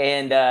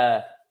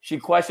 And she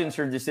questions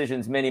her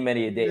decisions many,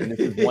 many a day. And this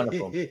is one of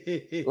them.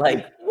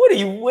 Like, what are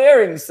you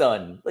wearing,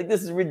 son? Like,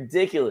 this is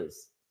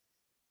ridiculous.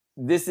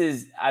 This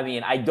is, I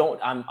mean, I'm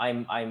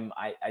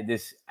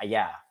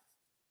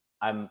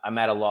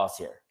at a loss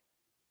here.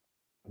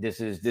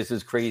 This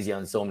is crazy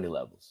on so many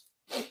levels.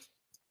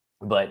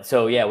 But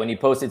so yeah, when you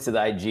post it to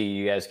the IG,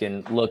 you guys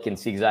can look and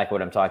see exactly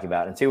what I'm talking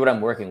about and see what I'm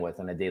working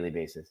with on a daily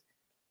basis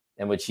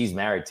and what she's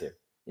married to.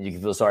 And you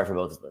can feel sorry for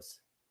both of us.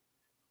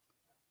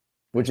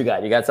 What you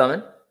got? You got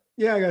something?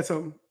 Yeah, I got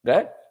something. Go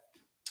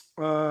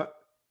ahead.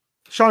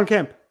 Shawn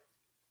Kemp.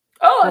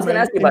 Oh, I was going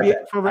to ask you about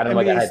that. From an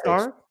NBA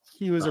star.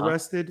 He was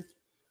arrested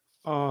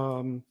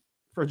for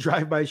a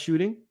drive-by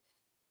shooting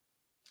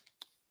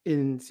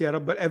in Seattle,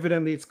 but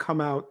evidently it's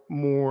come out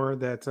more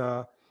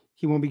that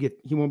he won't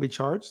be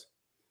charged.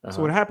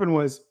 So what happened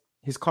was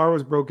his car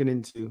was broken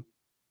into,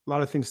 a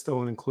lot of things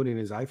stolen, including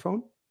his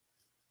iPhone.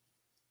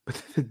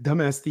 But the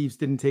dumbass thieves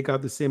didn't take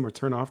out the SIM or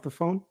turn off the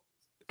phone,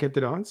 kept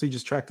it on. So he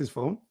just tracked his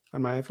phone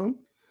on my iPhone,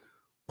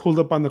 pulled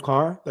up on the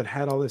car that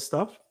had all this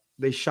stuff.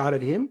 They shot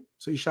at him,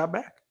 so he shot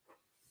back.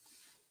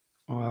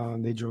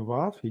 They drove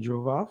off. He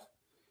drove off.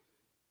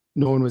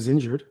 No one was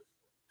injured.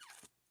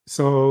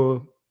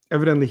 So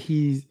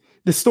evidently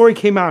the story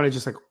came out and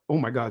just like, oh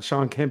my God,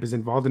 Shawn Kemp is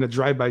involved in a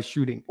drive-by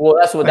shooting. Well,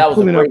 that's what that was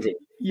crazy.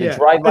 Yeah,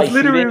 drive-by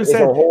literally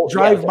shooting said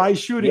drive-by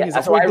shooting is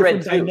a whole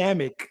different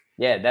dynamic.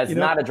 Yeah, that's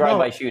not a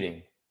drive-by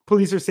shooting.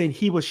 Police are saying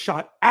he was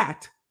shot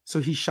at, so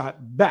he shot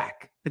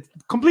back. It's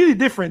completely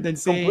different than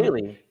saying.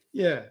 Completely.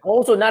 Yeah.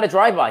 Also, not a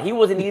drive-by. He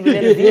wasn't even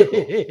in the vehicle.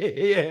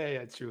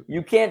 Yeah, true.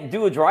 You can't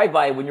do a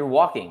drive-by when you're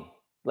walking.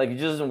 Like, it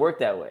just doesn't work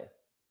that way.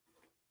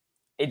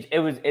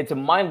 It's a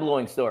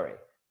mind-blowing story.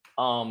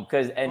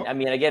 I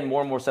mean, again,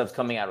 more and more stuff's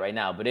coming out right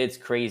now, but it's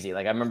crazy.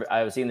 Like, I remember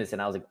I was seeing this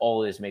and I was like,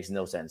 all of this makes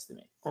no sense to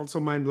me. Also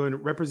mind-blowing,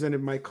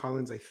 Representative Mike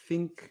Collins, I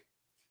think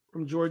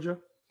from Georgia.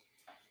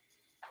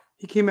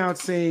 He came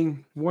out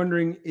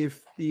wondering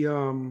if the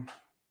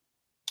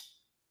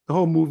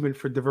whole movement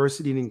for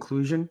diversity and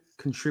inclusion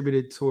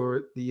contributed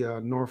toward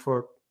the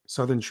Norfolk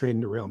Southern train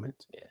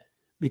derailment. Yeah.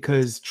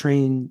 Because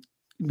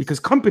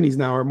companies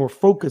now are more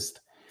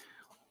focused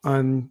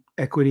on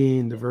equity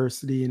and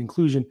diversity and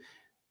inclusion,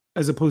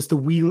 as opposed to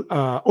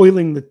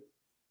oiling the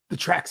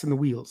tracks and the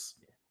wheels.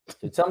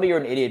 So tell me you're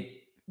an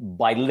idiot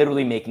by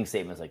literally making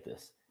statements like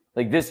this.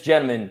 Like, this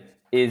gentleman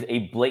is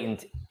a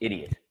blatant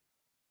idiot.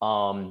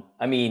 I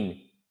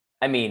mean,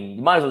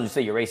 you might as well just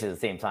say you're racist at the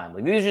same time.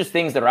 Like, these are just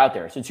things that are out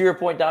there. So to your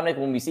point, Dominic,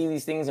 when we see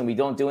these things and we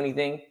don't do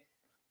anything,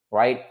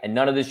 right, and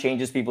none of this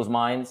changes people's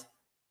minds,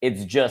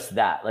 it's just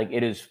that. Like,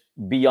 it is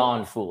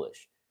beyond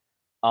foolish.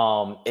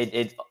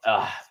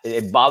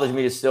 It bothers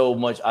me so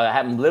much.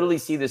 I literally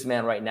see this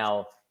man right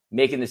now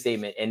making the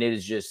statement, and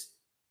it's just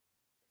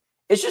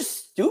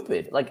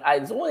stupid. Like,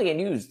 it's the only thing I can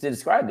use to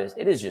describe this.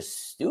 It is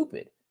just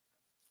stupid.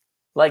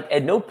 Like,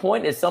 at no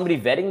point is somebody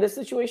vetting this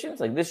situation.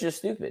 It's like, this is just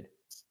stupid.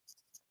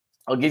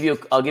 I'll give you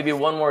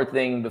one more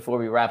thing before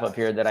we wrap up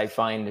here that I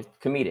find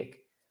comedic.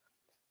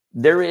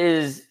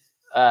 There's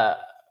a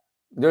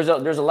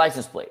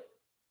license plate,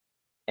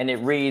 and it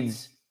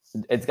reads,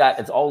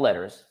 it's all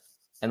letters,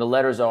 and the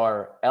letters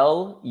are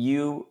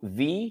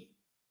LUVTOFU.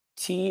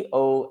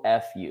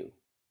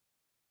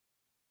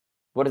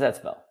 What does that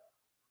spell?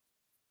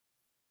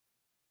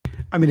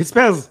 I mean, it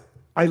spells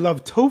 "I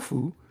love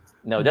tofu."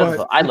 No, it doesn't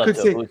spell "I love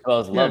tofu." It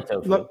spells "love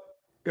tofu."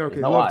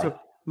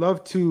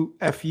 Love to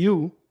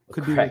fu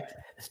could correct.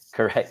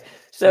 Correct.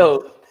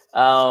 So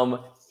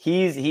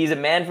he's a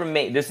man from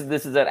Maine. This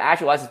is an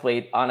actual license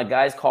plate on a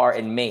guy's car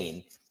in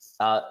Maine.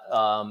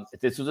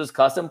 This was his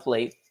custom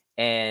plate,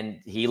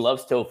 and he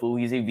loves tofu.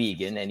 He's a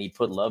vegan, and he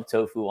put "love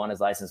tofu" on his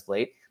license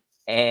plate.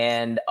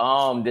 And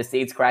the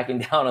state's cracking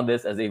down on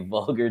this as a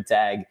vulgar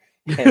tag.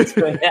 And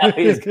so now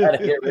he's got to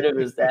get rid of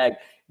his tag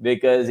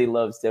because he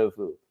loves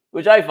tofu,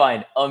 which I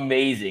find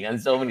amazing on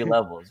so many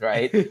levels,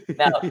 right?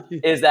 Now,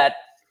 is that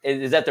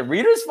the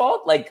reader's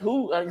fault? Like,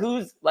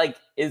 who's like,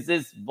 is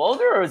this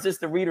vulgar or is this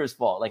the reader's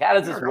fault? Like, how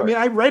does this work? I mean,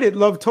 I read it,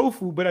 love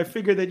tofu, but I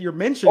figured that you're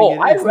mentioning it.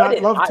 I It's read not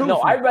it. love tofu. No,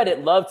 I read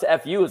it. Love to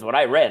FU is what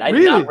I read. I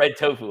did not read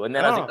tofu. And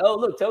then I was like, oh,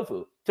 look,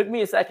 tofu. Took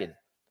me a second.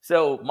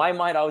 So my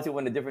mind obviously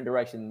went a different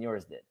direction than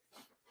yours did.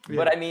 Yeah.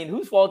 But I mean,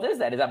 whose fault is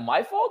that? Is that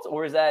my fault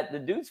or is that the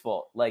dude's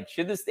fault? Like,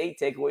 should the state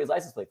take away his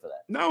license plate for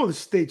that? No, the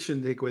state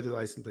shouldn't take away the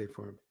license plate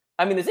for him.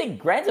 I mean, the state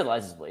granted the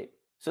license plate.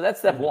 So that's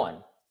step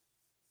one.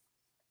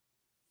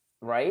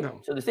 Right?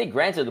 No. So the state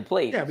granted the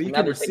plate. Yeah, but you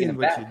can rescind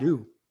what you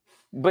do.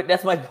 But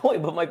that's my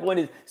point. But my point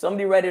is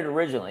somebody read it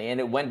originally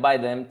and it went by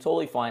them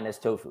totally fine as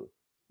tofu.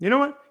 You know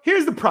what?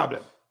 Here's the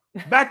problem.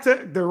 Back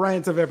to the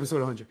rant of episode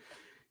 100.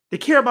 They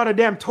care about a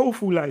damn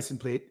tofu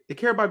license plate. They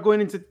care about going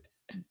into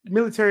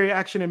military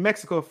action in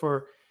Mexico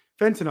for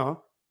fentanyl.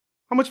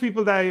 How much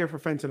people die here for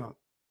fentanyl?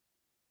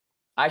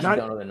 I actually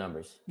don't know the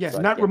numbers. Yeah,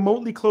 not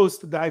remotely close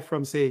to die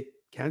from, say,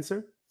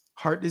 cancer,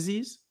 heart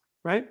disease,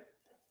 right?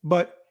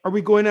 But are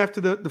we going after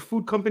the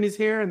food companies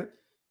here and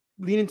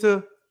leading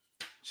to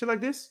shit like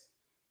this?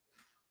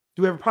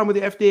 Do we have a problem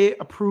with the FDA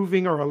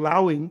approving or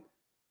allowing?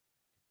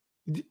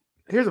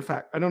 Here's a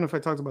fact. I don't know if I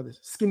talked about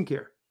this.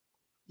 Skincare,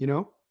 you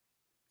know?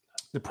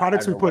 The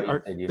products we put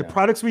are the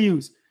products we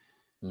use.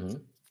 Mm-hmm.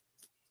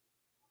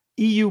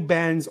 EU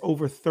bans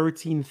over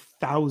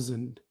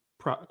 13,000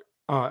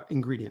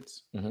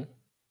 ingredients. Mm-hmm.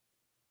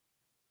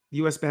 The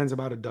US bans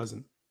about a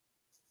dozen.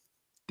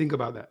 Think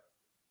about that.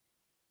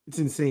 It's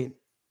insane.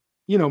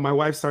 You know, my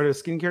wife started a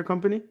skincare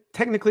company.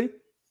 Technically,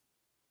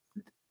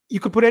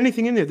 you could put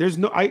anything in there.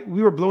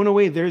 We were blown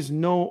away. There's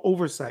no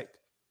oversight.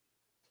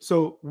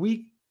 So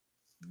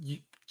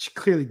she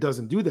clearly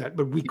doesn't do that,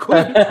 but we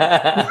could.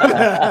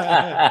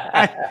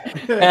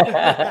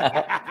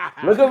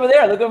 Look over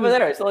there. Look over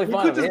there. It's totally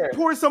fine. You could just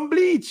pour some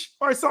bleach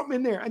or something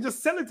in there and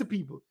just sell it to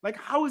people. Like,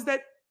 how is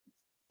that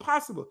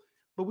possible?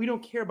 But we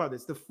don't care about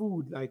this. The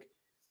food, like,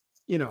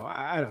 you know,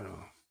 I don't know.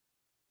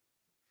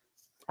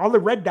 All the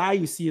red dye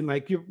you see in,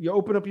 like, you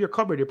open up your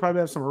cupboard, you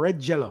probably have some red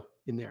Jello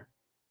in there,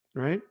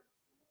 right?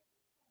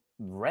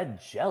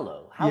 Red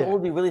Jello? How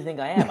old do you really think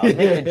I am? I was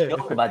making a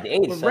joke about the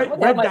age. So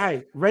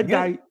red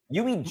dye.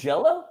 You eat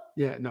Jello?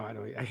 Yeah, no, I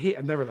don't.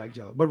 I never liked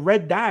Jello. But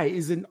red dye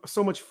is in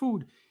so much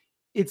food.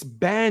 It's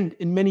banned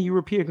in many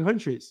European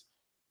countries,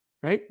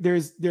 right?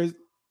 There's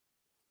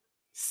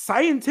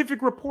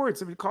scientific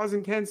reports of it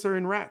causing cancer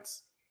in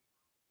rats,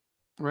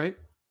 right?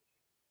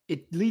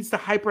 It leads to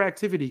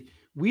hyperactivity.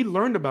 We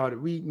learned about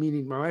it. We,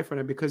 meaning my wife and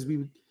I, because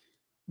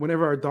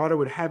whenever our daughter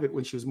would have it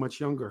when she was much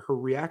younger, her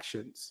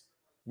reactions.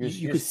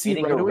 You could see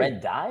it right away.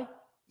 Red dye?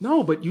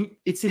 No, but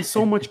it's in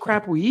so much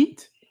crap we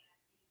eat,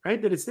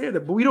 right? That it's there.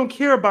 But we don't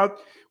care about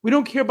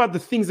the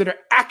things that are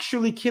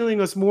actually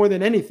killing us more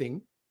than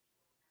anything.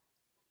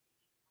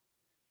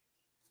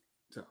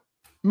 So,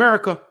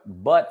 America,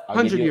 but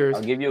 100 years.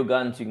 I'll give you a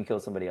gun so you can kill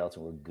somebody else,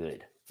 and we're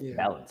good. Yeah.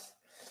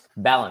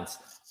 Balance.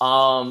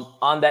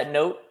 On that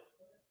note,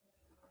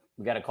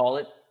 we got to call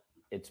it.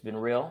 It's been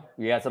real.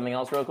 You got something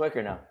else real quick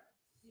or no?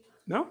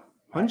 No,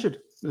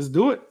 100. Let's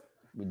do it.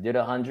 We did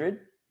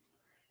 100.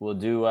 We'll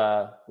do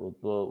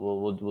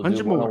we'll do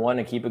 101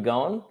 and keep it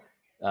going.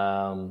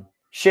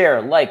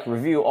 Share, like,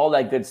 review, all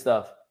that good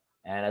stuff.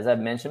 And as I've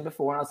mentioned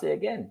before, and I'll say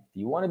again, if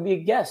you want to be a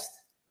guest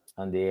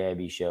on the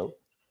AIB show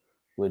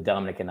with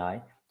Dominic and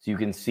I, so you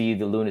can see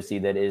the lunacy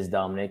that is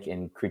Dominic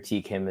and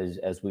critique him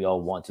as we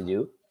all want to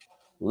do,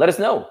 let us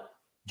know.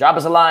 Drop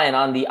us a line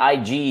on the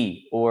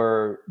IG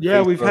or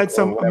Facebook. We've had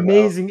some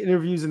amazing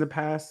interviews in the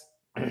past.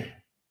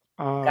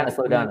 Kind of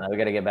slow down now. We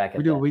got to get back.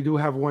 We do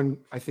have one.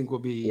 I think will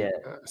be a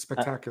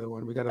spectacular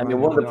one. We got. I mean,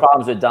 one of the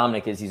problems with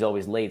Dominic is he's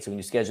always late. So when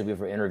you schedule people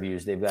for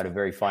interviews, they've got a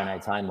very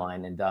finite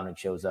timeline, and Dominic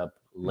shows up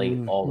late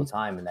all the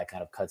time, and that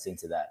kind of cuts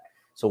into that.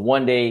 So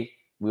one day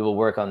we will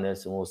work on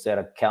this, and we'll set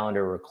a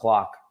calendar or a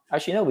clock.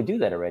 Actually, no, we do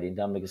that already, and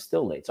Dominic is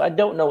still late. So I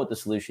don't know what the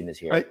solution is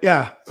here.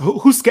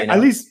 Who's at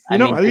least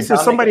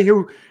there's somebody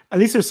here. At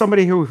least there's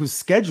somebody here who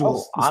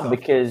schedules.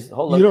 Because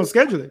hold on, you don't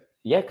schedule it.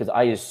 Yeah, because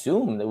I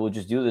assume that we'll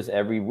just do this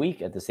every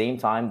week at the same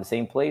time, the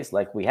same place,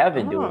 like we have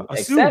been doing.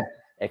 Except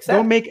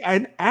don't make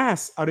an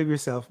ass out of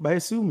yourself by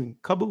assuming.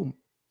 Kaboom.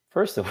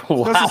 First of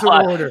all,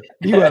 wow. Order.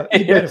 You're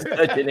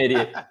such an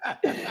idiot.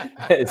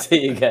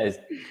 See you guys.